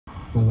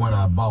from when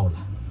I bought it.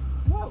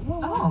 What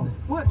was it?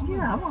 What?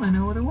 Yeah, I want to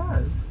know what it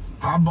was.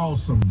 I bought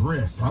some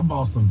breasts. I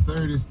bought some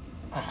 30s.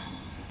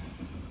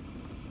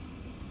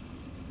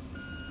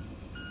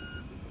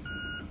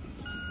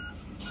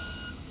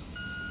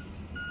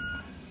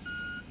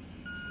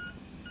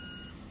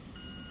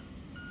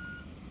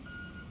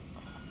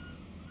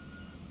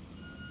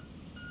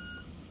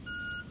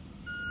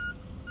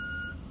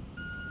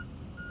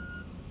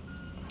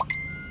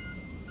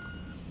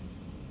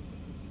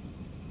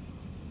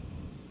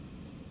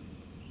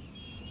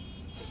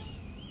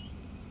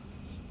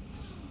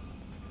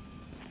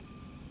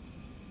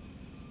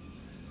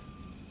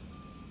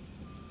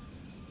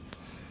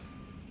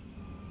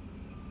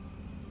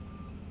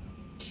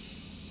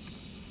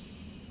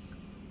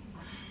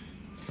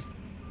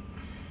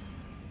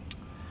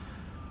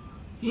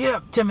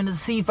 Yep, Terminal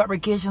C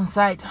fabrication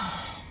site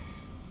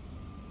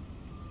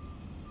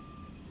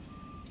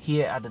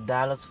here at the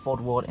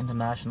Dallas-Fort Worth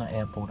International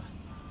Airport.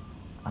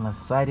 An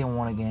exciting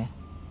one again.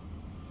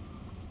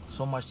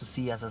 So much to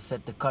see. As I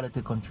said, the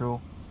quality control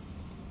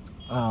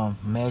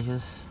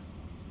measures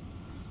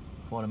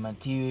for the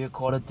material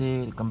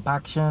quality, the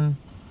compaction,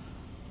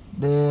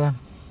 the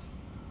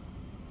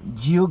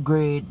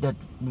geograde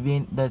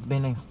that's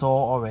been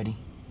installed already.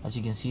 As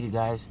you can see, the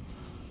guys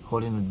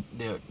holding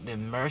the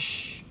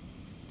mesh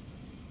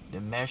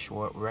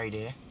right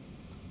there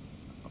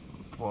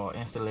for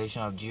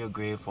installation of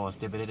geograde for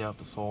stability of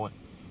the sword,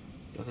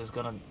 because it's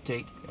gonna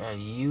take a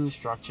huge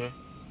structure,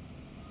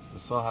 so the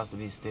sword has to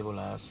be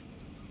stabilized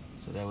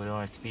so that we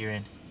don't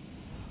experience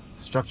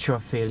structural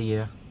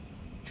failure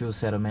through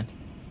settlement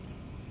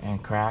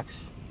and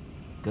cracks,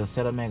 because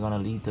settlement gonna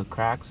lead to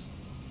cracks,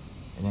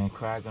 and then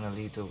crack gonna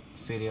lead to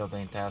failure of the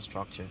entire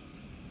structure.